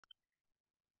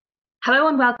Hello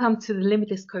and welcome to the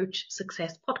Limitless Coach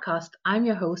Success Podcast. I'm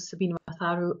your host, Sabina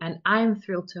Matharu, and I'm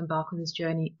thrilled to embark on this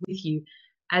journey with you.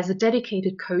 As a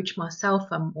dedicated coach myself,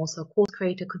 I'm also a course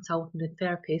creator, consultant, and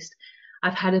therapist.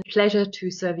 I've had a pleasure to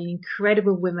serving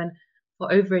incredible women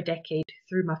for over a decade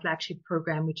through my flagship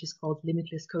program, which is called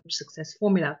Limitless Coach Success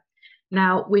Formula.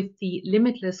 Now, with the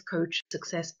Limitless Coach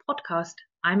Success Podcast,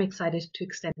 I'm excited to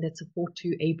extend that support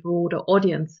to a broader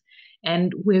audience.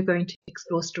 And we're going to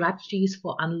explore strategies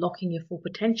for unlocking your full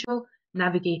potential,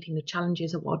 navigating the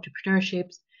challenges of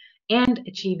entrepreneurship, and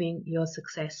achieving your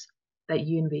success that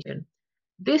you envision.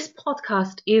 This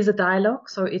podcast is a dialogue,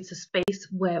 so it's a space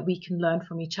where we can learn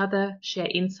from each other, share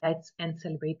insights, and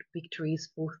celebrate victories,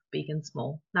 both big and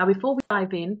small. Now, before we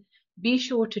dive in, be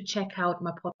sure to check out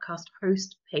my podcast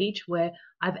host page where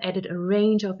I've added a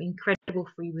range of incredible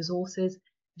free resources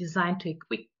designed to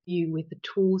equip you with the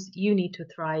tools you need to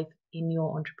thrive in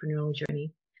your entrepreneurial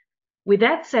journey. With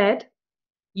that said,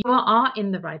 you are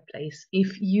in the right place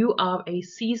if you are a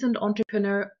seasoned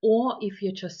entrepreneur or if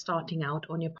you're just starting out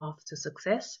on your path to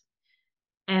success.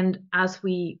 And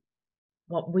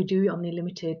what we do on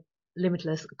the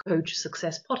Limitless Coach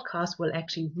Success Podcast will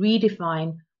actually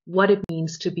redefine what it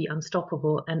means to be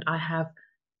unstoppable. And I have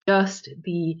just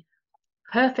the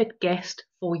perfect guest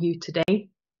for you today.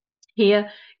 Here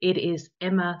it is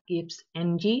Emma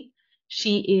Gibbs-Ng.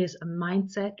 She is a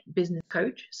mindset business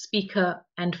coach, speaker,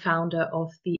 and founder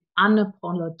of the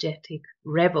Unapologetic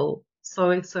Rebel.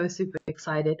 So super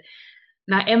excited.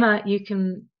 Now, Emma, you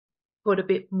can put a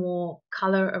bit more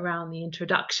color around the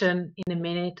introduction in a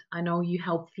minute. I know you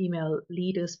help female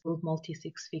leaders build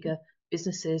multi-six-figure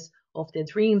businesses of their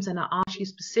dreams, and I ask you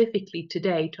specifically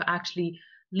today to actually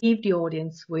leave the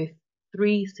audience with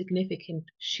 3 significant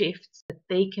shifts that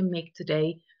they can make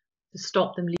today to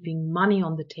stop them leaving money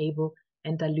on the table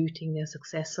and diluting their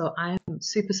success. So I am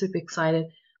super excited.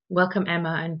 Welcome,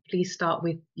 Emma, and please start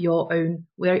with your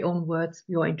very own words,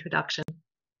 your introduction.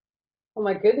 Oh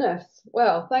my goodness.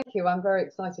 Well, thank you. I'm very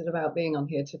excited about being on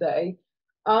here today.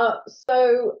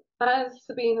 So as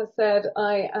Sabine has said,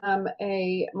 I am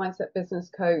a mindset business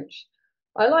coach.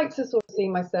 I like to sort of see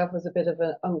myself as a bit of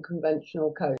an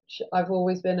unconventional coach. I've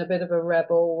always been a bit of a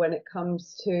rebel when it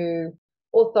comes to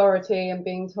authority and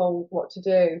being told what to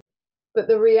do. But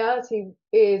the reality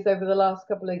is, over the last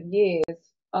couple of years,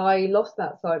 I lost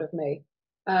that side of me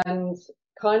and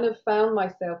kind of found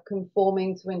myself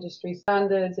conforming to industry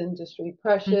standards, industry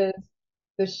pressures,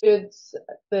 the shoulds,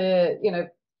 the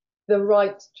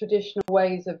right traditional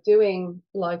ways of doing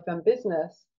life and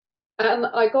business. And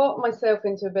I got myself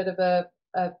into a bit of a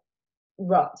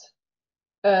rut,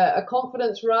 a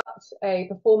confidence rut, a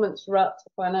performance rut, a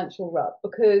financial rut,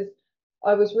 because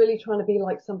I was really trying to be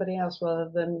like somebody else rather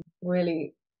than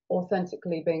really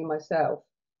authentically being myself.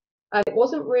 And it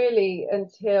wasn't really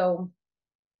until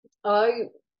I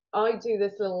do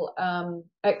this little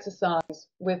exercise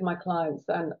with my clients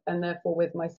and therefore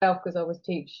with myself, because I always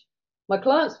teach my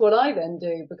clients what I then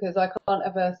do, because I can't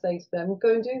ever say to them,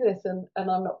 go and do this, and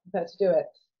I'm not prepared to do it.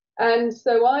 And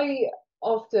so I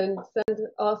often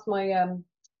ask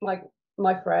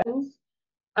my friends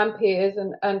and peers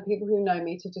and people who know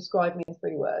me to describe me in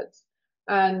 3 words.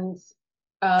 And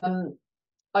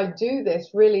I do this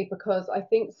really because I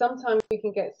think sometimes we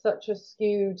can get such a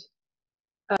skewed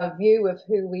view of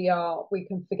who we are, we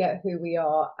can forget who we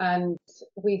are, and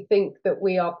we think that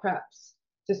we are perhaps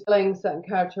displaying certain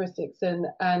characteristics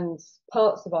and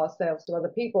parts of ourselves to other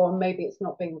people, and maybe it's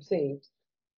not being received.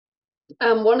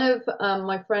 And one of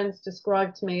my friends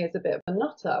described me as a bit of a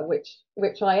nutter,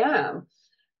 which I am.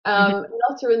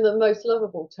 Nutter in the most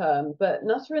lovable term, but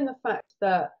nutter in the fact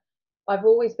that I've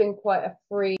always been quite a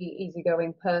free,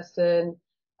 easygoing person.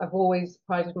 I've always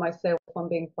prided myself on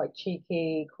being quite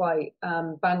cheeky, quite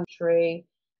bantery,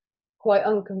 quite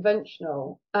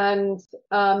unconventional. And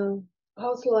I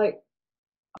was like,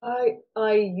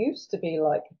 I used to be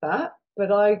like that,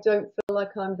 but I don't feel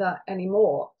like I'm that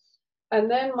anymore. And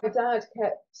then my dad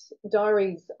kept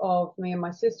diaries of me and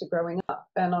my sister growing up,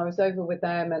 and I was over with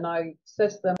them, and I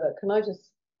said to them, can I just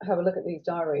have a look at these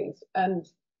diaries? And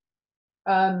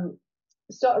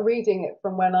started reading it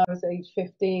from when I was age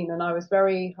 15, and I was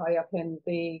very high up in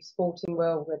the sporting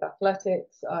world with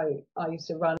athletics. I used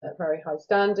to run at a very high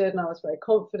standard, and I was very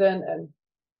confident and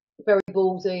very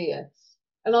ballsy.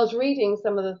 And I was reading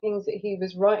some of the things that he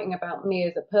was writing about me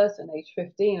as a person, age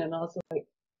 15, and I was like,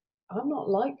 I'm not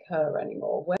like her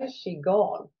anymore. Where's she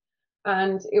gone?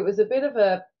 And it was a bit of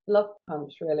a love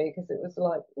punch, really, because it was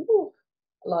like, ooh,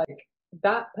 like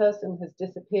that person has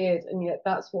disappeared, and yet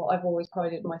that's what I've always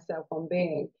prided myself on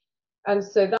being. And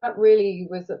so that really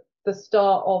was the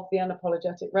start of the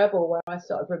Unapologetic Rebel, where I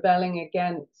started rebelling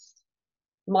against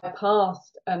my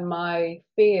past and my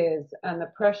fears and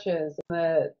the pressures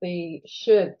and the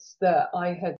shoulds that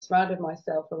I had surrounded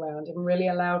myself around, and really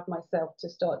allowed myself to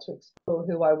start to explore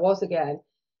who I was again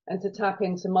and to tap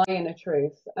into my inner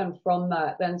truth, and from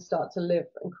that then start to live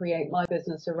and create my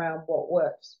business around what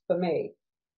works for me.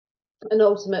 And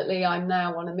ultimately I'm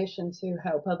now on a mission to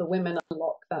help other women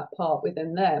unlock that part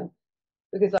within them,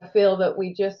 because I feel that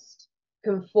we just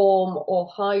conform or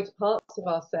hide parts of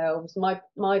ourselves.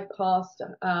 My past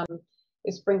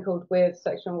is sprinkled with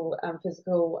sexual and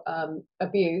physical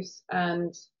abuse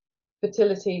and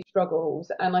fertility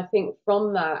struggles, and I think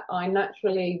from that I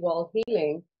naturally, while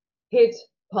healing, hid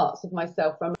parts of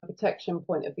myself from a protection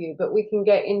point of view. But we can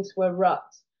get into a rut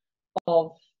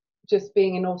of just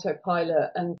being in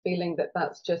autopilot and feeling that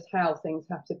that's just how things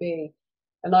have to be.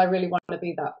 And I really want to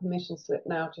be that permission slip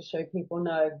now to show people,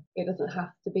 no, it doesn't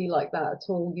have to be like that at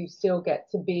all. You still get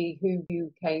to be who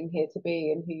you came here to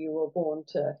be and who you were born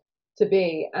to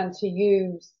be, and to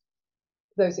use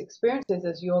those experiences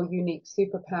as your unique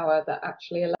superpower that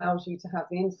actually allows you to have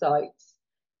the insights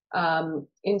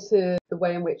into the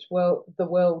way in which the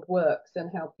world works and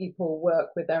how people work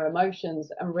with their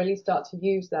emotions, and really start to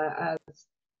use that as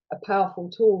a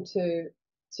powerful tool to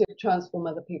transform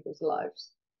other people's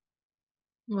lives.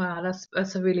 Wow,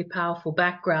 that's a really powerful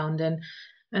background, and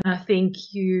I think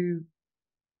you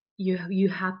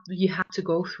had to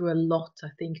go through a lot, I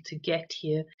think, to get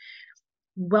here.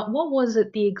 What was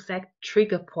it, the exact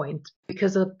trigger point?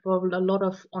 Because a lot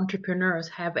of entrepreneurs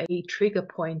have a trigger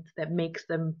point that makes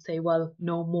them say, well,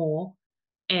 no more,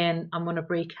 and I'm going to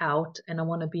break out and I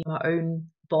want to be my own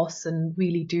boss and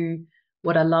really do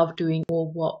what I love doing,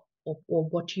 or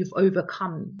what you've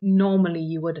overcome. Normally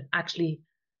you would actually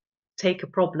take a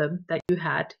problem that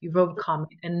you've overcome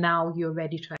it, and now you're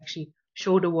ready to actually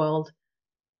show the world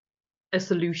a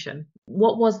solution.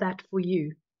 What was that for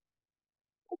you?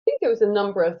 I think it was a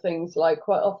number of things. Like,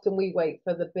 quite often we wait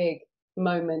for the big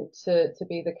moment to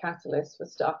be the catalyst for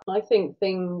stuff. And I think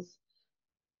things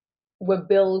were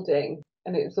building,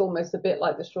 and it was almost a bit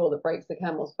like the straw that breaks the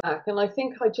camel's back. And I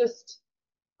think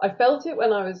I felt it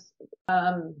when I was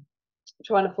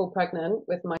trying to fall pregnant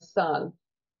with my son.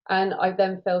 And I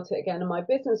then felt it again in my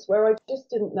business, where I just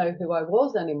didn't know who I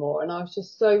was anymore. And I was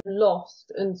just so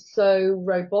lost and so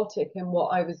robotic in what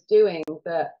I was doing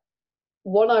that,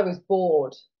 one, I was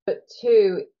bored, but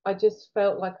two, I just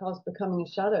felt like I was becoming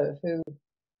a shadow of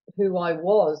who I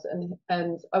was,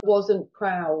 and I wasn't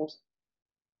proud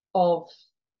of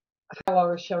how I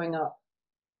was showing up.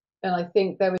 And I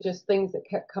think there were just things that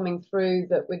kept coming through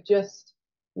that were just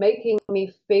making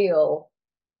me feel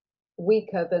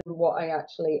weaker than what I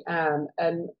actually am,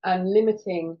 and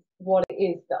limiting what it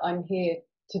is that I'm here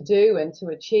to do and to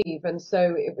achieve. And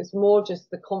so it was more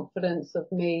just the confidence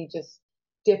of me just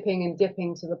dipping and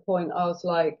dipping to the point I was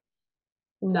like,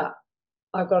 nah,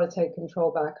 I've got to take control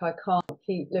back. I can't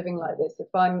keep living like this.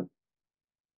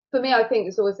 For me, I think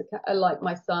it's always like,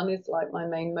 my son is like my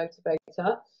main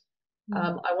motivator.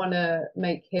 I want to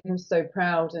make him so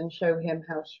proud and show him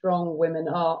how strong women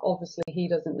are. Obviously, he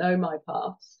doesn't know my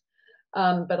past,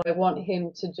 but I want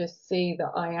him to just see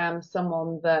that I am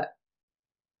someone that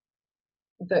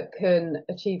can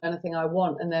achieve anything I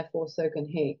want, and therefore so can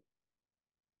he.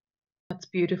 That's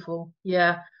beautiful.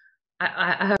 Yeah,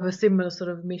 I have a similar sort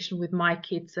of mission with my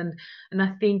kids, and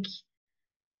I think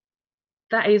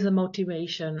that is a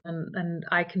motivation, and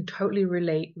I can totally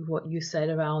relate with what you said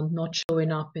around not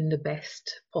showing up in the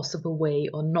best possible way,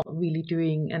 or not really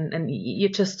doing, and you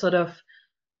just sort of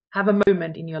have a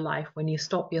moment in your life when you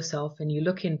stop yourself and you're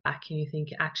looking back and you think,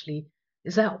 actually,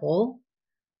 is that all?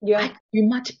 I Yeah. could do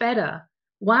much better.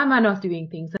 Why am I not doing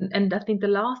things? And I think the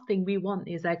last thing we want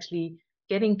is actually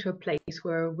getting to a place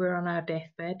where we're on our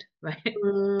deathbed, right?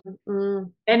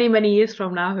 Many years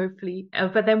from now, hopefully.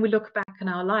 But then we look back on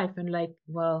our life and like,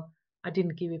 well, I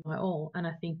didn't give it my all. And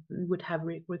I think we would have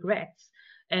regrets.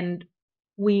 And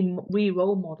we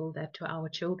role model that to our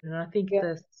children. And I think Yeah.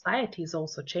 the society is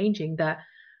also changing, that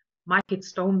my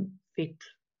kids don't fit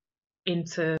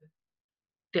into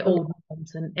the old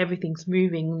norms, and everything's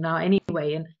moving now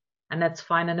anyway, and that's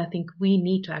fine. And I think we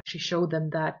need to actually show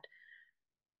them that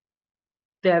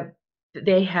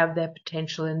they have their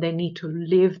potential and they need to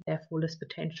live their fullest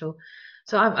potential.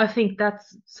 So I think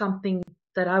that's something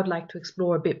that I would like to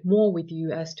explore a bit more with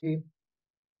you, as to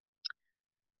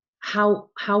how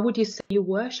would you say you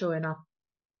were showing up?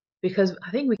 Because I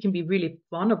think we can be really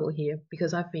vulnerable here,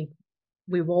 because I think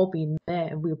we've all been there,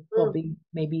 and we'll probably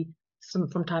maybe some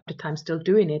from time to time still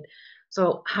doing it.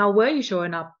 So how were you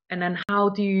showing up? And then how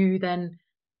do you then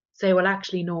say, well,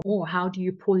 actually no more? How do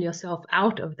you pull yourself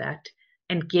out of that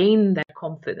and gain that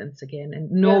confidence again,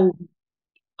 and know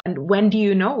And when do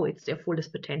you know it's their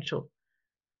fullest potential?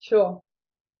 Sure.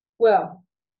 Well,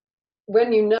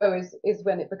 when you know is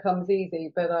when it becomes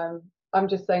easy, but I'm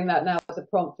just saying that now as a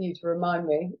prompt for you to remind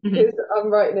me because I'm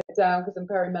writing it down because I'm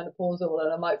perimenopausal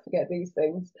and I might forget these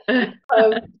things. But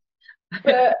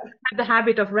Have the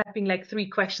habit of wrapping like three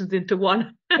questions into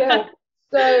one. yeah,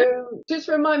 so just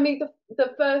remind me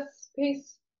the first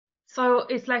piece. So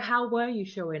it's like, how were you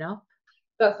showing up?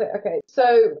 That's it. Okay,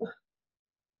 so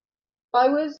I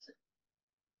was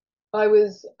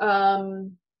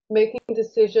making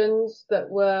decisions that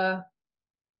were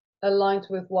aligned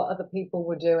with what other people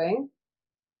were doing.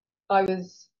 I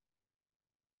was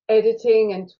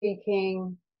editing and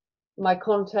tweaking my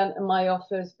content and my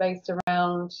offers based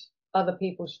around other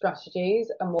people's strategies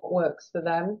and what works for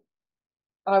them.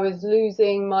 I was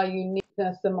losing my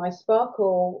uniqueness and my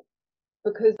sparkle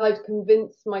because I'd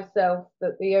convinced myself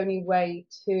that the only way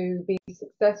to be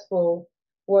successful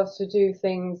was to do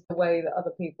things the way that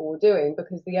other people were doing,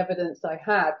 because the evidence I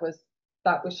had was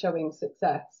that was showing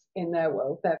success in their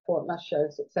world, therefore it must show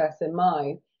success in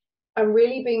mine. And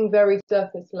really being very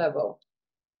surface level.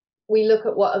 We look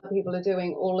at what other people are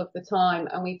doing all of the time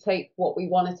and we take what we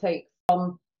want to take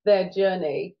from their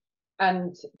journey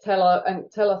and tell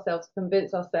ourselves,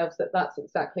 convince ourselves that that's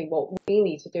exactly what we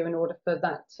need to do in order for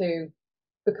that to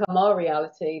become our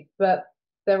reality. But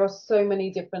there are so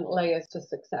many different layers to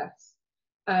success.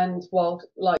 And while,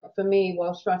 like for me,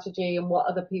 while strategy and what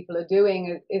other people are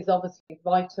doing is obviously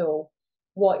vital,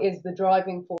 what is the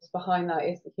driving force behind that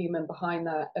is the human behind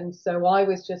that. And so I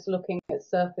was just looking at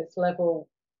surface level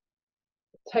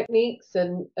techniques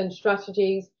and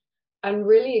strategies and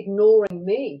really ignoring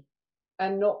me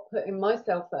and not putting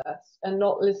myself first and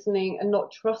not listening and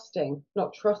not trusting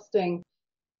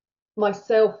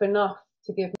myself enough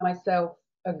to give myself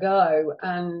a go.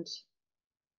 And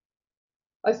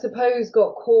I suppose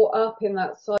got caught up in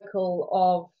that cycle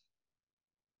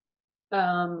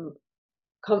of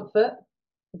comfort,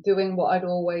 doing what I'd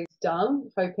always done,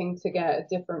 hoping to get a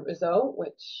different result,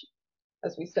 which,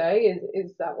 as we say,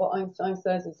 is that what Einstein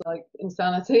says is like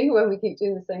insanity when we keep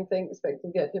doing the same thing,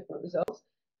 expecting to get different results.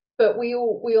 But we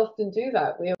often do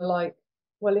that. We are like,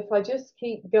 well, if I just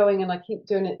keep going and I keep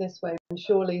doing it this way, then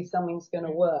surely something's going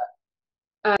to work.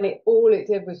 And all it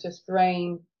did was just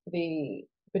drain the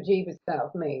bejeebus out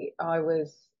of me. I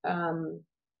was,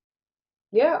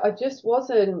 yeah, I just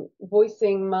wasn't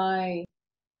voicing my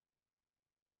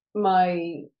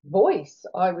voice.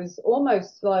 I was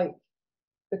almost like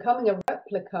becoming a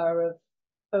replica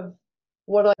of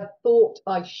what I thought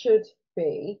I should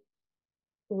be,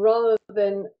 rather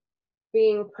than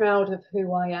being proud of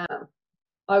who I am.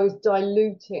 I was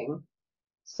diluting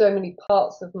so many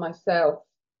parts of myself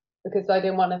because I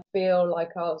didn't want to feel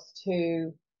like I was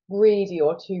too greedy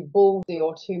or too ballsy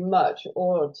or too much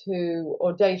or too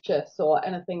audacious or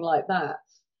anything like that.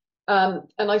 And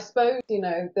I suppose,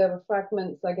 there were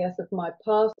fragments, I guess, of my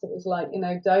past. It was like,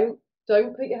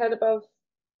 don't put your head above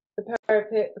the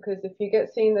parapet, because if you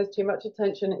get seen, there's too much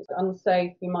attention, it's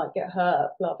unsafe, you might get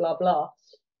hurt, blah, blah, blah.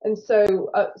 And so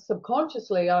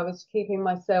subconsciously, I was keeping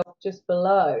myself just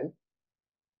below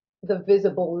the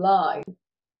visible line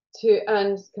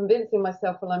and convincing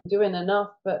myself, well, I'm doing enough.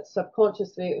 But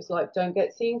subconsciously, it was like, don't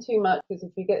get seen too much, because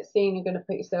if you get seen, you're going to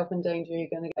put yourself in danger, you're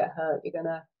going to get hurt, you're going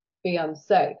to be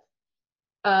unsafe.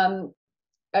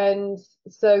 And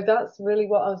so that's really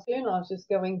what I was doing. I was just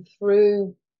going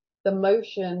through the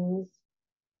motions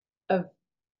of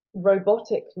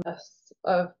roboticness,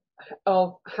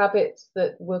 of habits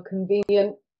that were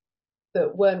convenient,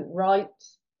 that weren't right,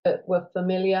 that were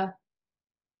familiar,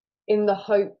 in the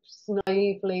hopes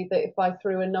naively that if I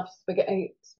threw enough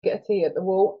spaghetti at the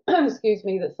wall, excuse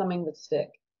me, that something would stick.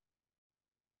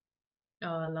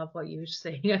 Oh, I love what you were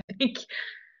saying. I think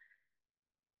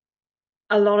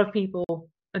a lot of people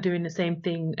are doing the same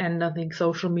thing, and I think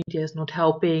social media is not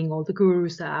helping. All the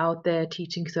gurus are out there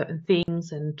teaching certain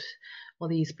things and all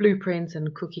these blueprints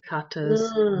and cookie cutters.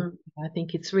 I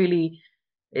think it's really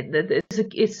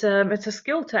it's a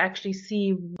skill to actually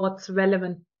see what's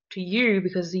relevant to you,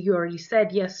 because you already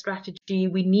said, yes, strategy,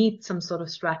 we need some sort of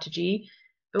strategy,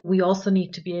 but we also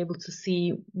need to be able to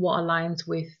see what aligns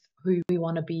with who we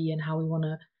want to be and how we want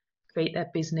to create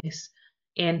that business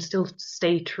and still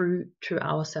stay true to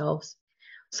ourselves.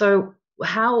 So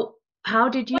how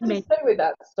did you make? Stay with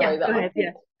that? Sorry, Yeah, go ahead.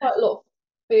 Yeah. Quite a lot of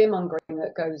fear mongering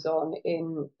that goes on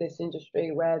in this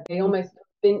industry, where they almost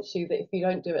convince you that if you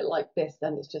don't do it like this,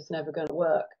 then it's just never going to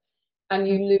work, and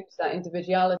you lose that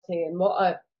individuality.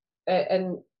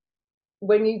 And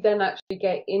when you then actually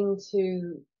get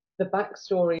into the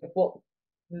backstory of what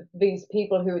these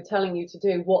people who are telling you to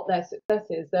do what their success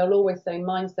is, they'll always say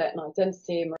mindset and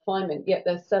identity and refinement, yet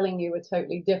they're selling you a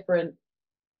totally different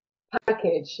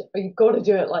package. You've got to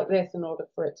do it like this in order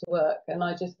for it to work. And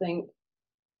I just think,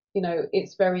 you know,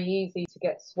 it's very easy to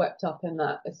get swept up in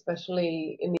that,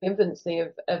 especially in the infancy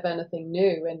of anything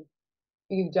new, and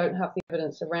you don't have the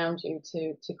evidence around you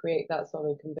to create that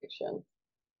solid conviction.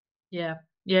 Yeah,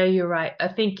 you're right. I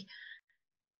think,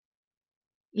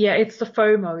 it's the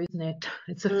FOMO, isn't it?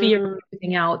 It's a fear of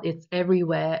missing out. It's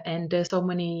everywhere, and there's so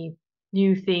many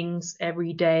new things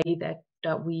every day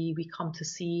that we come to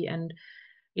see, and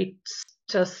it's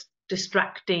just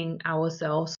distracting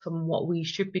ourselves from what we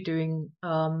should be doing.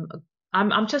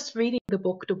 I'm just reading the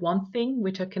book The One Thing,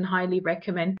 which I can highly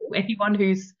recommend to anyone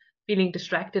who's feeling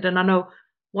distracted. And I know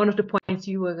one of the points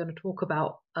you were going to talk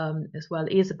about as well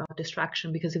is about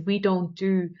distraction, because if we don't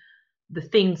do the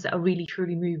things that are really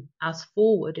truly move us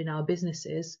forward in our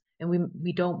businesses, and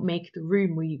we don't make the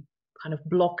room, we kind of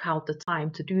block out the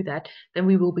time to do that, then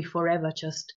we will be forever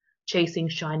just chasing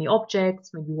shiny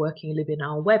objects, maybe working a little bit on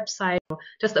our website, or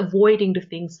just avoiding the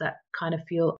things that kind of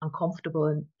feel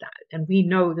uncomfortable. And we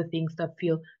know the things that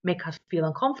make us feel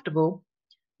uncomfortable,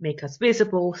 make us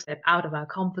visible, step out of our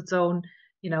comfort zone,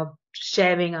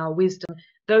 sharing our wisdom.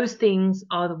 Those things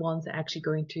are the ones that are actually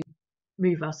going to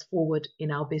move us forward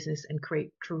in our business and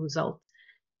create true results.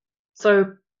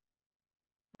 So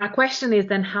my question is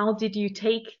then, how did you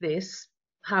take this,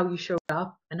 how you showed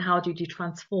up, and how did you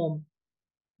transform?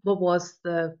 What were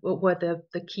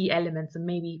the key elements? And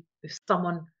maybe if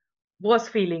someone was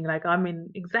feeling like I'm in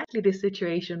exactly this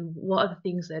situation, what are the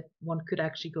things that one could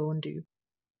actually go and do?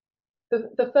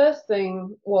 The first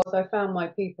thing was I found my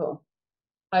people.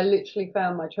 I literally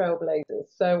found my trailblazers.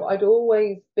 So I'd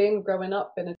always been, growing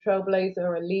up, been a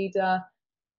trailblazer, a leader.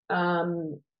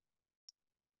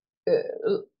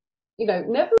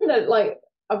 Never in a, like,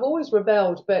 I've always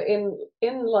rebelled, but in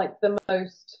like the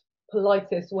most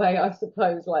politest way, I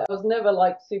suppose. Like, I was never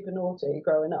like super naughty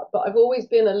growing up, but I've always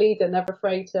been a leader, never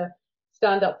afraid to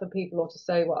stand up for people or to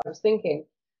say what I was thinking.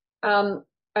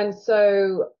 And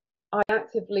so I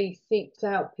actively seeked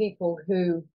out people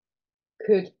who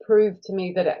could prove to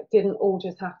me that it didn't all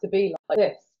just have to be like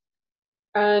this.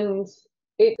 And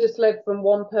it just led from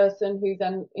one person who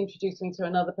then introduced me to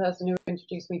another person who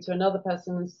introduced me to another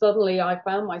person. And suddenly I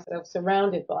found myself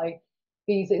surrounded by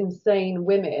these insane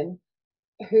women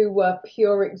who were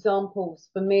pure examples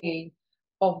for me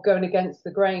of going against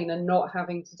the grain and not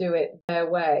having to do it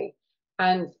their way.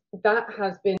 And that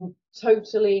has been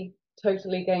totally,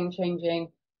 totally game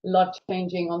changing, life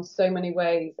changing on so many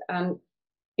ways. And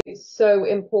it's so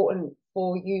important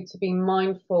for you to be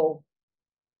mindful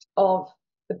of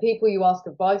the people you ask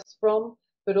advice from,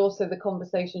 but also the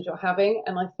conversations you're having.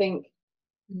 And I think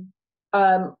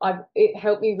it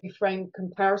helped me reframe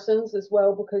comparisons as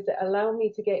well, because it allowed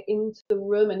me to get into the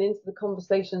room and into the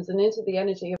conversations and into the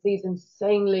energy of these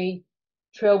insanely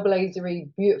trailblazery,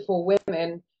 beautiful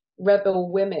women,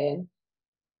 rebel women,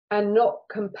 and not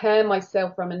compare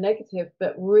myself from a negative,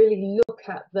 but really look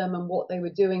at them and what they were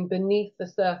doing beneath the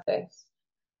surface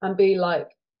and be like,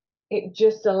 it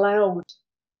just allowed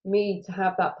me to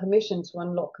have that permission to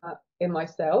unlock that in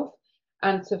myself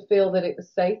and to feel that it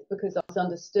was safe because I was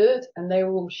understood, and they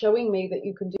were all showing me that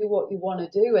you can do what you want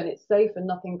to do and it's safe and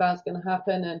nothing bad's going to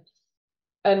happen.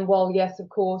 And while yes, of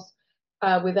course,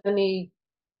 with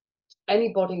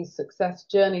anybody's success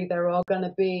journey, there are going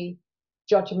to be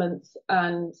judgments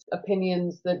and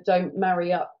opinions that don't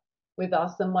marry up with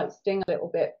us and might sting a little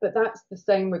bit, but that's the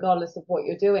same regardless of what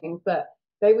you're doing. But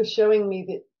they were showing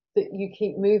me that you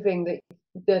keep moving, that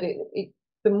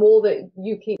the more that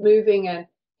you keep moving and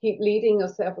keep leading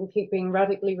yourself and keep being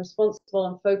radically responsible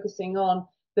and focusing on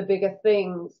the bigger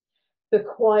things, the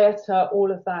quieter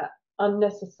all of that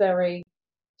unnecessary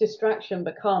distraction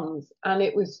becomes. And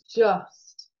it was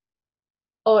just,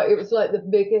 it was like the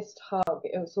biggest hug.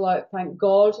 It was like, thank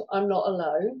God I'm not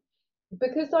alone,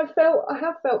 because I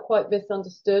have felt quite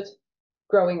misunderstood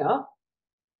growing up.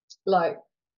 Like,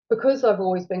 because I've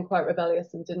always been quite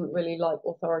rebellious and didn't really like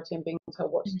authority and being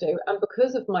told what to do, and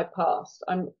because of my past,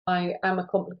 I am a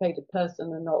complicated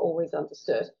person and not always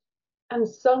understood. And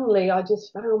suddenly I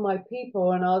just found my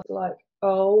people, and I was like,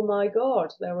 oh my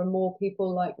God, there are more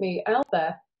people like me out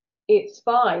there. It's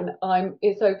fine.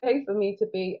 It's okay for me to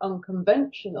be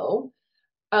unconventional.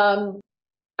 And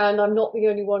I'm not the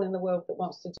only one in the world that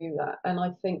wants to do that. And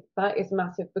I think that is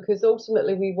massive, because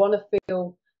ultimately we want to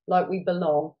feel like we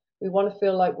belong. We want to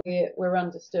feel like we're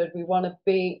understood. We want to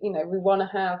be, we want to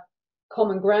have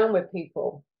common ground with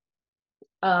people.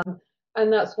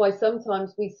 And that's why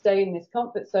sometimes we stay in this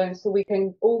comfort zone so we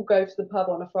can all go to the pub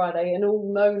on a Friday and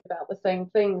all moan about the same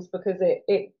things, because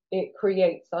it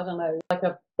creates, I don't know, like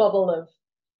a bubble of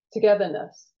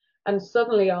togetherness. And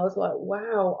suddenly I was like,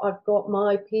 wow, I've got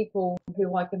my people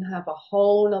who I can have a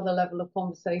whole nother level of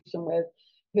conversation with,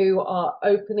 who are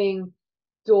opening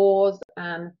doors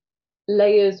and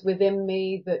layers within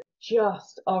me that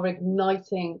just are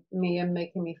igniting me and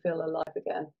making me feel alive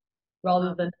again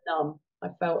rather than numb. I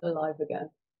felt alive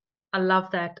again. I love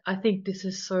that. I think this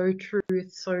is so true.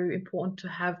 It's so important to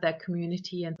have that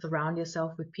community and surround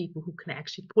yourself with people who can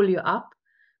actually pull you up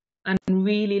and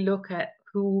really look at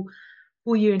who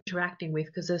you're interacting with,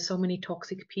 because there's so many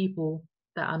toxic people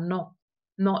that are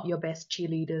not your best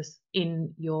cheerleaders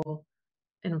in your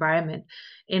environment.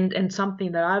 And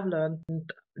something that I've learned, and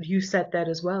you said that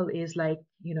as well, is like,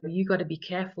 you got to be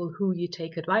careful who you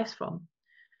take advice from.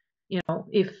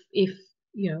 If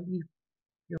you're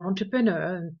an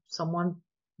entrepreneur and someone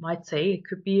might say, it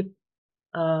could be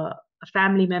a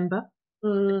family member,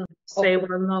 say,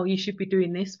 well, no, you should be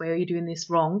doing this way, or you're doing this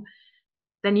wrong.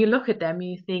 Then you look at them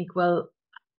and you think, well,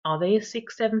 are they a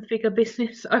 6-7 figure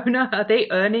business owner? Are they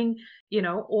earning,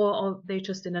 or are they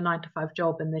just in a 9-to-5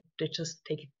 job and they just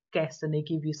take a guess and they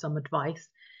give you some advice?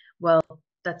 Well,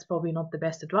 that's probably not the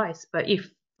best advice. But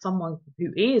if someone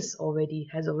who has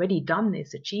already done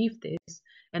this, achieved this,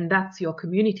 and that's your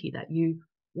community that you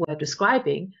were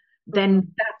describing,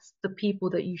 then that's the people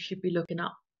that you should be looking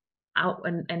up out,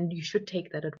 and you should take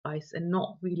that advice and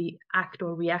not really act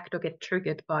or react or get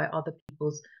triggered by other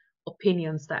people's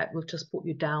opinions that will just put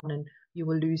you down, and you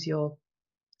will lose your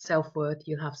self-worth,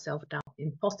 you'll have self-doubt,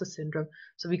 imposter syndrome.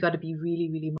 So we got to be really,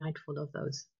 really mindful of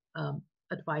those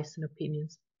advice and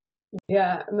opinions.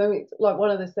 Yeah, I mean, like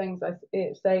one of the things I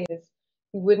say is,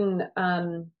 you wouldn't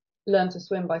learn to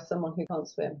swim by someone who can't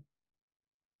swim.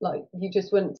 Like, you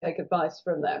just wouldn't take advice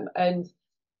from them. And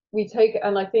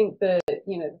I think that,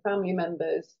 the family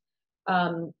members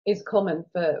is common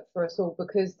for us all,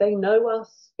 because they know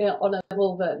us on a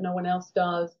level that no one else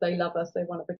does. They love us, they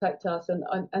want to protect us,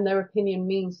 and their opinion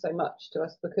means so much to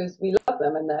us because we love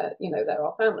them, and they're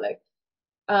our family.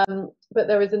 But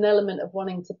there is an element of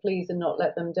wanting to please and not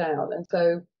let them down. And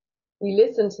so we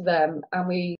listen to them and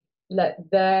we let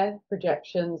their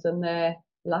projections and their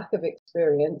lack of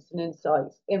experience and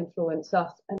insights influence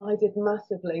us. And I did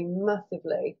massively,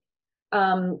 massively.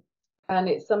 And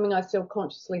it's something I still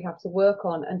consciously have to work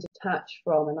on and detach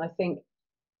from. And I think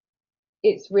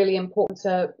it's really important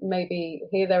to maybe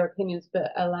hear their opinions,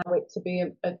 but allow it to be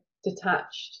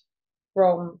detached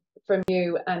from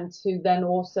you, and to then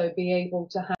also be able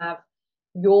to have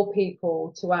your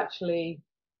people to actually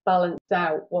balance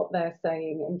out what they're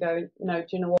saying and go, no, do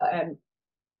you know what?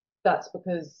 That's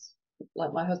because,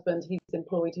 like, my husband, he's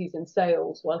employed, he's in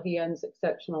sales, while he earns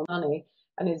exceptional money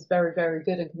and is very, very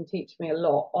good and can teach me a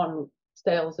lot on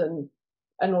sales and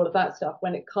all of that stuff.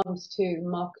 When it comes to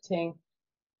marketing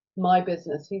my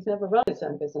business, he's never run his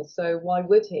own business, so why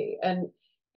would he? And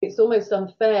it's almost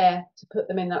unfair to put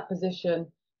them in that position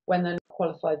when they're not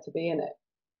qualified to be in it.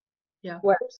 Yeah.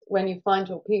 Whereas when you find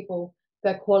your people,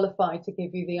 they're qualified to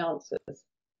give you the answers.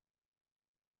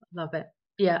 Love it.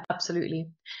 Yeah, absolutely.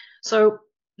 So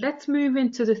let's move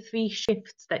into the 3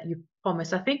 shifts that you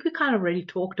promised. I think we kind of already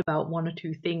talked about 1 or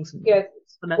 2 things. Yes.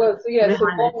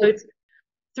 So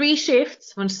 3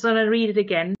 shifts, I'm just going to read it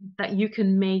again, that you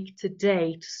can make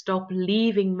today to stop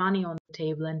leaving money on the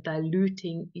table and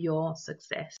diluting your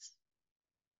success.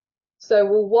 So,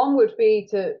 well, 1 would be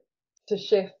to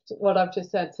shift what I've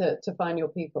just said to find your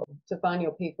people,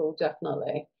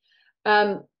 definitely.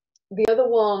 The other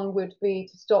one would be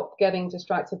to stop getting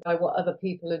distracted by what other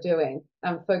people are doing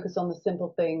and focus on the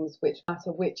simple things which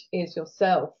matter, which is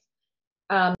yourself.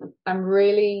 And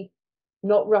really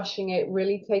not rushing it,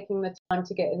 really taking the time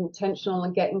to get intentional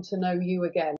and getting to know you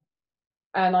again.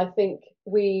 And I think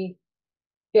we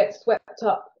get swept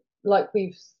up, like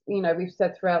we've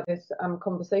said throughout this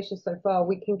conversation so far.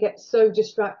 We can get so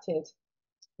distracted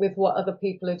with what other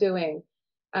people are doing.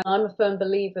 And I'm a firm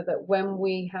believer that when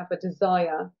we have a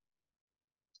desire,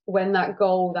 when that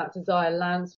goal, that desire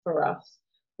lands for us,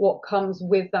 what comes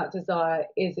with that desire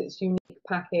is its unique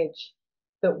package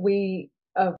that we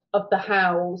of the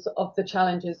hows, of the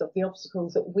challenges, of the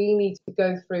obstacles that we need to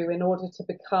go through in order to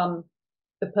become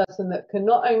the person that can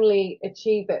not only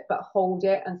achieve it, but hold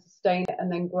it and sustain it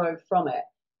and then grow from it.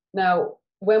 Now,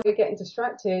 when we're getting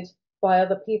distracted by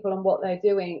other people and what they're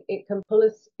doing, it can pull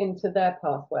us into their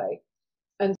pathway.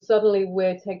 And suddenly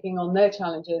we're taking on their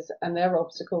challenges and their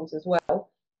obstacles as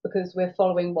well, because we're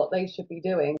following what they should be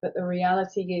doing. But the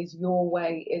reality is, your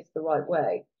way is the right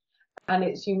way. and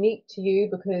it's unique to you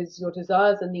because your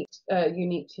desires are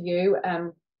unique to you,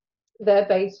 and they're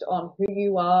based on who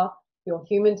you are, your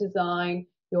human design,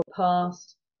 your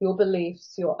past, your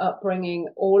beliefs, your upbringing,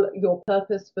 all your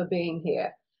purpose for being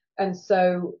here. And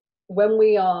so when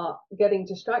we are getting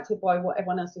distracted by what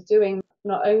everyone else is doing,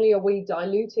 not only are we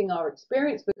diluting our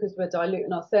experience because we're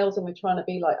diluting ourselves and we're trying to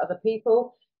be like other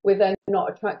people, we're then not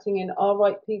attracting in our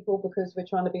right people because we're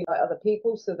trying to be like other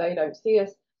people so they don't see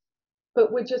us.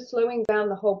 But we're just slowing down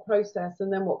the whole process.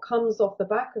 And then what comes off the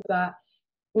back of that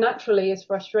naturally is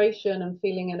frustration and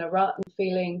feeling in a rut and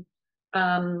feeling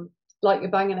like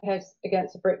you're banging your head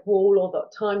against a brick wall, or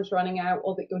that time's running out,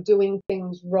 or that you're doing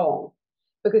things wrong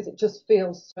because it just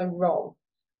feels so wrong.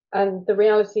 And the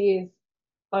reality is,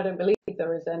 I don't believe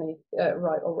there is any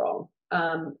right or wrong.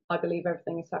 I believe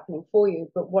everything is happening for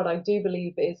you. But what I do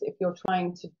believe is if you're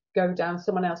trying to go down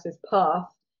someone else's path,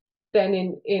 then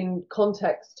in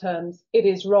context terms, it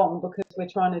is wrong because we're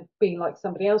trying to be like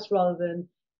somebody else rather than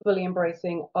fully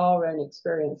embracing our own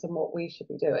experience and what we should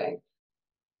be doing.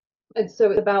 And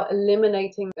so it's about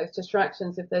eliminating those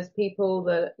distractions. If there's people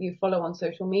that you follow on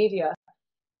social media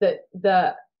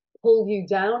that pull you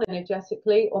down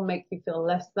energetically or make you feel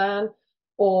less than,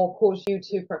 or cause you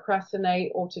to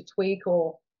procrastinate or to tweak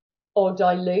or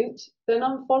dilute, then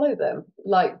unfollow them.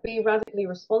 Like, be radically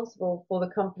responsible for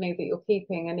the company that you're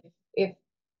keeping. And if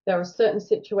there are certain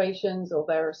situations or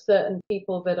there are certain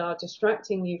people that are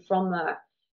distracting you from that,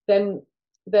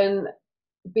 then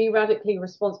be radically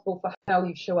responsible for how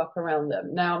you show up around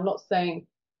them. Now, I'm not saying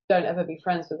don't ever be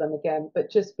friends with them again, but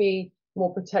just be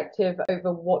more protective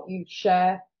over what you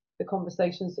share, the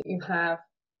conversations that you have.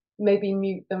 Maybe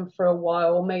mute them for a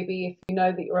while, or maybe if you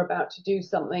know that you're about to do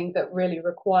something that really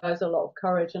requires a lot of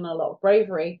courage and a lot of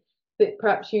bravery, that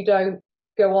perhaps you don't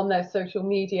go on their social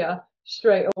media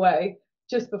straight away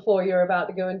just before you're about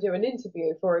to go and do an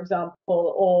interview, for example,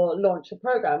 or launch a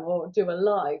program or do a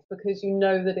live, because you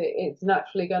know that it's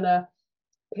naturally going to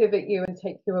pivot you and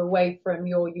take you away from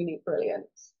your unique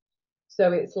brilliance.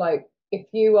 So it's like, if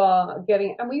you are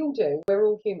getting, and we all do, we're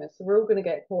all humans, so we're all going to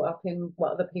get caught up in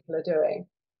what other people are doing.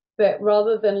 But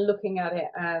rather than looking at it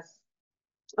as,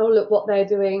 oh, look what they're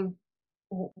doing,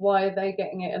 why are they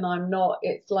getting it and I'm not?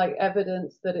 It's like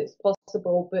evidence that it's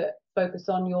possible, but focus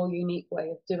on your unique way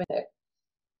of doing it.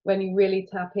 When you really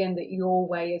tap in that your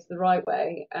way is the right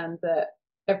way, and that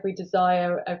every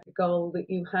desire, every goal that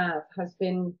you have has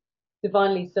been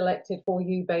divinely selected for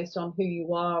you based on who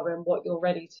you are and what you're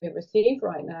ready to receive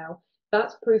right now,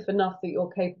 that's proof enough that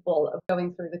you're capable of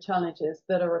going through the challenges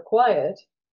that are required.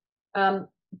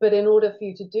 But in order for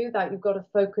you to do that, you've got to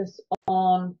focus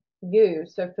on you.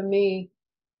 So for me,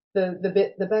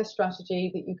 the best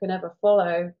strategy that you can ever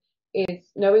follow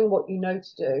is knowing what you know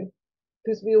to do,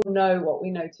 because we all know what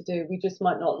we know to do. We just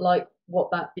might not like what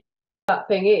that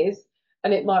thing is,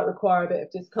 and it might require a bit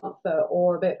of discomfort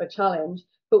or a bit of a challenge,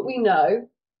 but we know.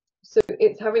 So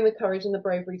it's having the courage and the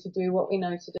bravery to do what we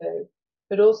know to do,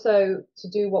 but also to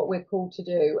do what we're called to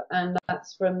do. And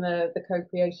that's from the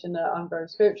co-creation that I'm very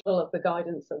spiritual of, the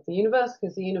guidance of the universe,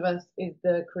 because the universe is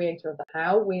the creator of the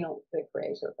how. We aren't the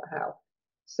creator of the how.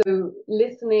 So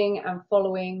listening and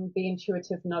following the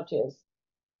intuitive nudges.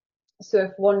 So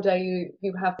if one day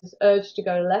you have this urge to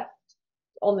go left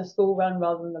on the school run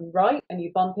rather than right, and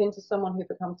you bump into someone who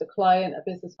becomes a client, a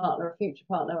business partner, a future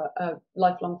partner, a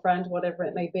lifelong friend, whatever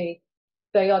it may be,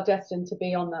 they are destined to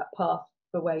be on that path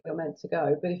for where you're meant to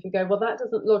go. But if you go, well, that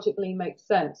doesn't logically make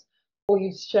sense, or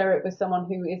you share it with someone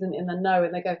who isn't in the know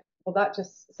and they go, well, that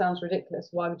just sounds ridiculous,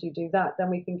 why would you do that? Then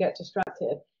we can get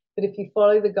distracted. But if you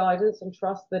follow the guidance and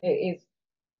trust that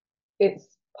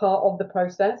it's part of the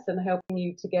process and helping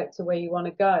you to get to where you want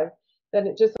to go, then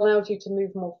it just allows you to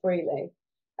move more freely.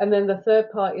 And then the third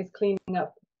part is cleaning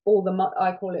up all the,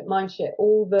 I call it mind shit,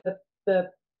 all the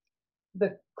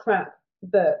crap,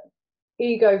 the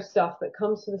ego stuff that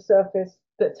comes to the surface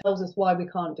that tells us why we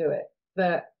can't do it,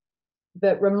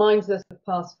 that reminds us of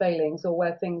past failings or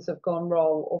where things have gone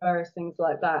wrong or various things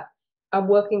like that, and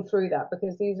working through that,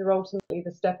 because these are ultimately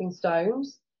the stepping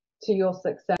stones to your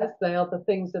success. They are the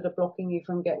things that are blocking you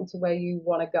from getting to where you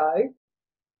want to go.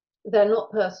 They're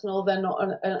not personal, they're not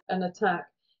an attack.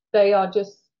 They are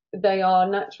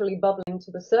naturally bubbling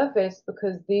to the surface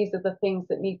because these are the things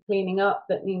that need cleaning up,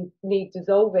 that need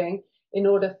dissolving in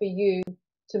order for you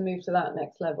to move to that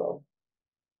next level.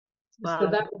 Wow. So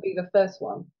that would be the first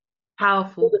one.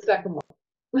 Powerful. Or the second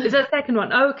one. Is that the second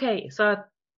one? Okay, so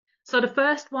the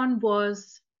first one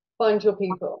was find your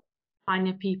people. Find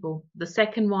your people. The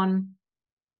second one.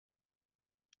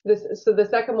 So the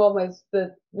second one was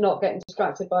the not getting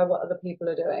distracted by what other people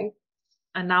are doing.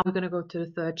 And now we're going to go to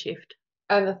the third shift.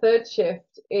 And the third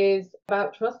shift is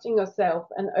about trusting yourself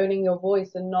and owning your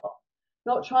voice, and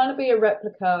not trying to be a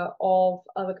replica of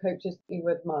other coaches that you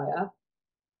admire,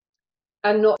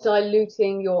 and not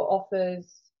diluting your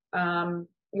offers,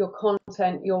 your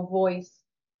content, your voice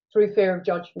through fear of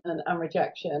judgment and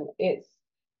rejection. It's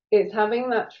having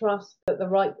that trust that the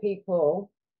right people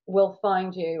will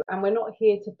find you. And we're not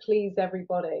here to please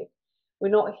everybody. We're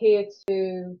not here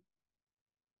to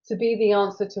be the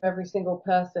answer to every single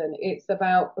person. It's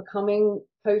about becoming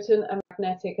potent and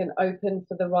magnetic and open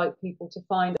for the right people to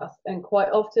find us. And quite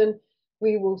often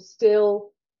we will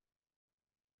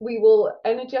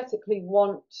energetically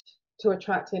want to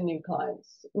attract in new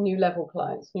clients, new level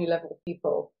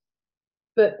people.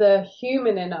 But the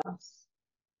human in us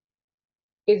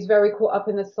is very caught up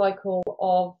in the cycle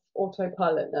of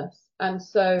autopilotness. And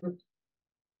so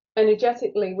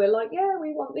energetically, we're like, yeah,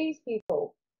 we want these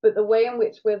people. But the way in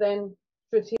which we're then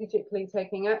strategically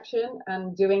taking action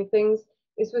and doing things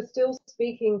is we're still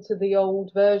speaking to the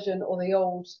old version or the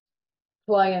old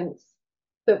clients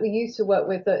that we used to work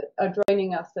with that are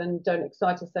draining us and don't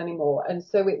excite us anymore. And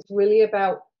so it's really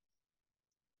about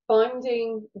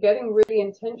getting really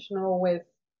intentional with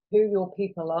who your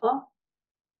people are,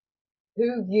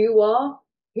 who you are,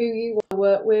 who you want to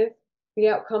work with, the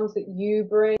outcomes that you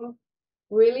bring,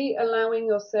 really allowing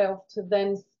yourself to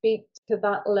then speak to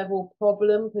that level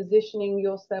problem, positioning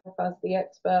yourself as the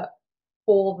expert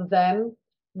for them,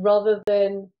 rather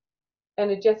than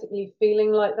energetically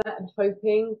feeling like that and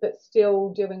hoping, but still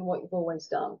doing what you've always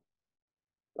done.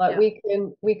 Like, yeah,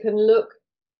 we can look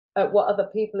at what other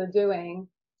people are doing,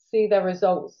 see their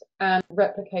results and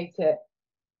replicate it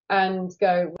and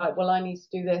go, right, well, I need to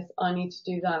do this, I need to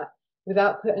do that,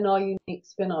 without putting our unique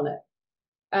spin on it.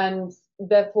 And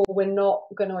therefore we're not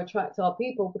going to attract our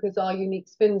people because our unique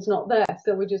spin's not there.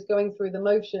 So we're just going through the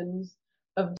motions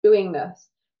of doing this.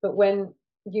 But when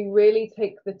you really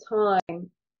take the time,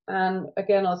 and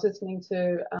again, I was listening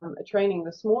to a training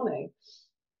this morning,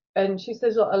 and she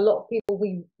says a lot of people,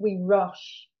 we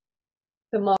rush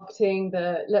the marketing,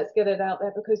 let's get it out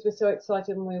there because we're so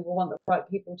excited and we want the right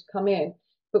people to come in,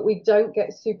 but we don't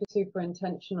get super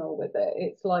intentional with it.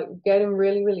 It's like getting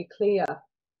really clear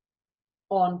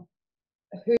on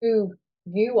who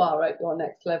you are at your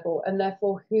next level, and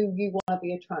therefore who you want to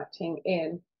be attracting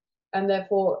in. And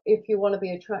therefore, if you want to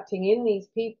be attracting in these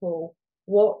people,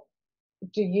 what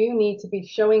do you need to be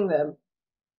showing them?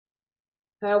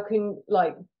 How can,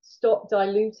 like, stop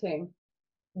diluting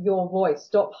your voice,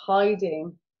 stop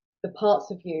hiding the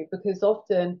parts of you, because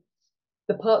often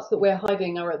the parts that we're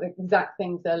hiding are the exact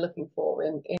things they're looking for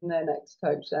in their next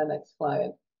coach, their next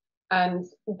client. And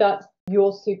that's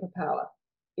your superpower.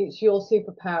 It's your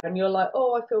superpower. And you're like,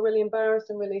 oh, I feel really embarrassed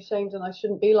and really ashamed and I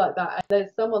shouldn't be like that. And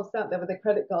there's someone sat there with a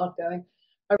credit card going,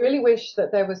 I really wish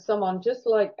that there was someone just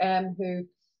like Em who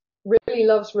really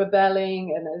loves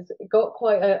rebelling and has got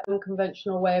quite an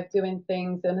unconventional way of doing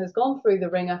things and has gone through the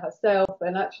ringer herself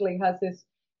and actually has this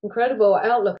incredible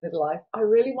outlook at life. I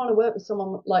really want to work with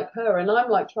someone like her. And I'm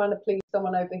like trying to please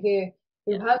someone over here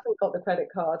who hasn't got the credit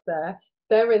card there.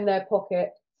 They're in their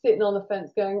pocket, sitting on the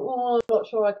fence going, oh, I'm not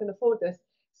sure I can afford this.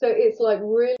 So it's like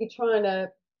really trying to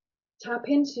tap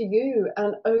into you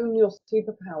and own your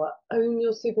superpower,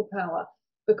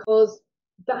 because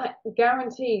that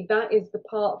guarantee, that is the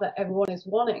part that everyone is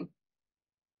wanting.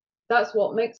 That's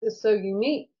what makes us so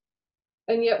unique.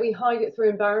 And yet we hide it through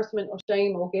embarrassment or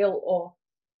shame or guilt or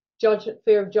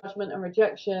fear of judgment and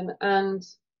rejection. And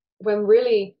when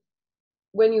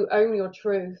you own your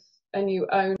truth and you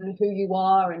own who you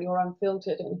are and you're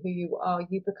unfiltered in who you are,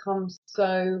 you become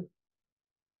so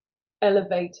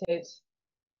elevated,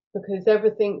 because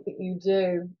everything that you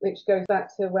do, which goes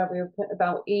back to where we were put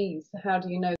about ease, how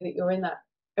do you know that you're in that?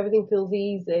 Everything feels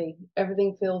easy,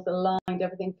 everything feels aligned,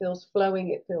 everything feels flowing,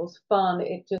 it feels fun,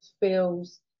 it just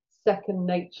feels second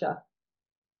nature.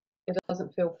 It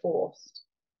doesn't feel forced.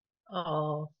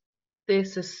 Oh,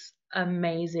 this is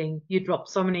amazing. You dropped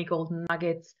so many golden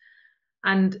nuggets.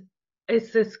 And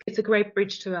it's a great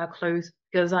bridge to our close,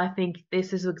 because I think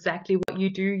this is exactly what you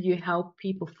do. You help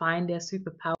people find their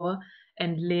superpower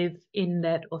and live in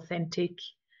that authentic,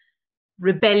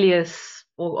 rebellious,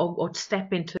 or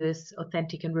step into this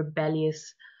authentic and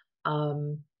rebellious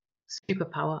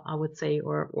superpower, I would say,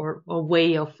 or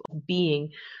way of being.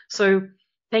 So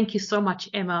thank you so much,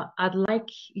 Emma. I'd like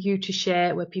you to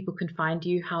share where people can find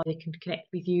you, how they can connect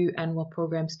with you, and what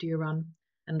programs do you run.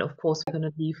 And of course, we're going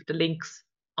to leave the links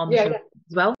on the show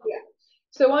as well. Yeah.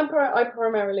 So I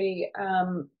primarily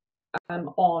am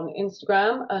on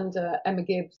Instagram under Emma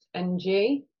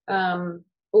Gibbs-Ng,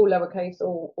 all lowercase,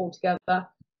 all together.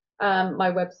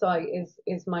 My website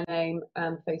is my name,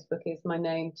 and Facebook is my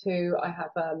name too. I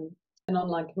have an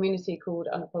online community called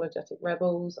Unapologetic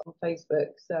Rebels on Facebook,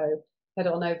 so head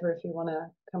on over if you want to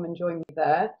come and join me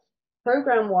there.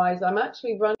 Program wise, I'm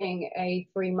actually running a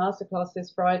free masterclass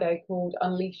this Friday called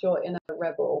Unleash Your Inner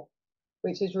Rebel,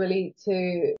 which is really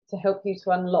to help you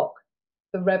to unlock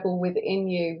the rebel within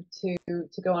you to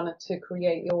go on and to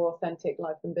create your authentic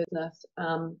life and business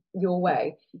your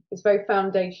way. It's very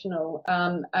foundational,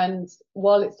 and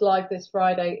while it's live this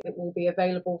Friday, it will be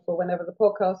available for whenever the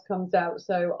podcast comes out,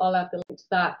 so I'll add the link to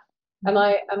that. And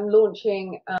I am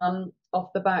launching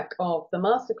off the back of the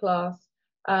masterclass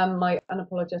my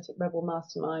Unapologetic Rebel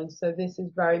Mastermind. So this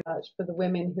is very much for the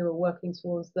women who are working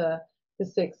towards the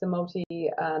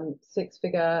six-figure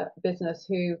business,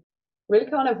 who really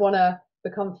kind of want to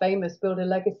become famous, build a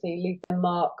legacy, leave their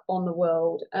mark on the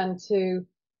world, and to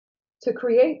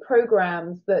create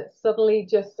programs that suddenly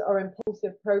just are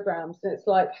impulsive programs. And it's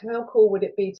like, how cool would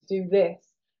it be to do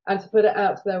this and to put it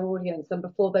out to their audience, and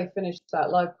before they finish that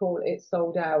live call, it's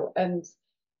sold out. And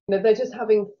they're just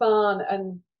having fun,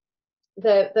 and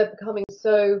they're becoming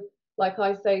so, like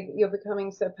I say, you're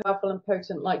becoming so powerful and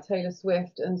potent like Taylor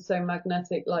Swift, and so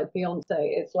magnetic like Beyonce.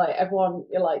 It's like everyone,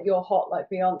 you're hot like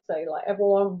Beyonce. Like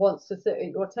everyone wants to sit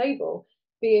at your table,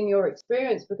 be in your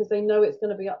experience, because they know it's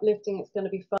going to be uplifting, it's going to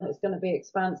be fun, it's going to be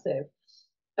expansive.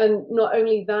 And not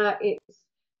only that, it's,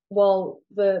 while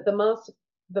the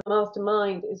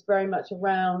mastermind is very much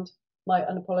around my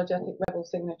Unapologetic Rebel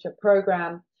signature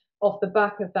program, off the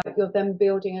back of that, you're then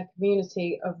building a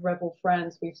community of rebel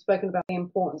friends. We've spoken about the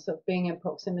importance of being in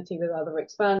proximity with other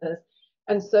expanders.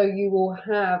 And so you will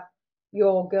have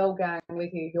your girl gang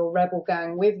with you, your rebel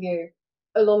gang with you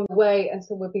along the way. And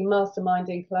so we'll be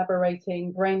masterminding,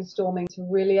 collaborating, brainstorming to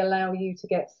really allow you to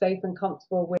get safe and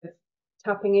comfortable with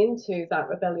tapping into that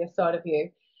rebellious side of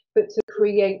you, but to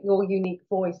create your unique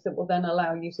voice that will then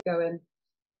allow you to go and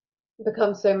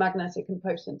become so magnetic and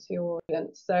potent to your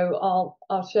audience. So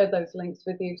I'll share those links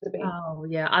with you, Sabine. Oh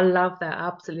yeah, I love that. I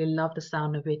absolutely love the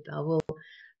sound of it. I will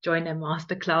join a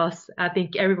masterclass. I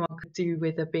think everyone could do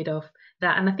with a bit of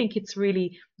that, and I think it's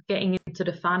really getting into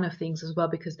the fun of things as well,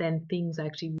 because then things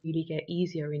actually really get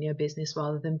easier in your business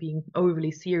rather than being overly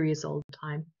serious all the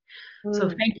time. So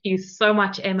thank you so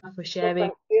much, Emma, for sharing.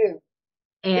 Well, thank you.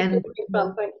 And it's really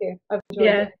fun. Thank you. I've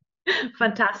enjoyed it.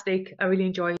 Fantastic. I really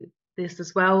enjoyed this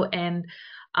as well. And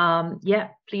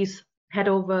please head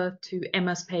over to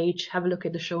Emma's page, have a look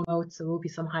at the show notes. There will be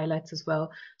some highlights as well.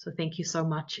 So thank you so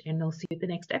much, and I'll see you at the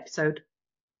next episode.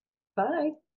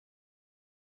 Bye.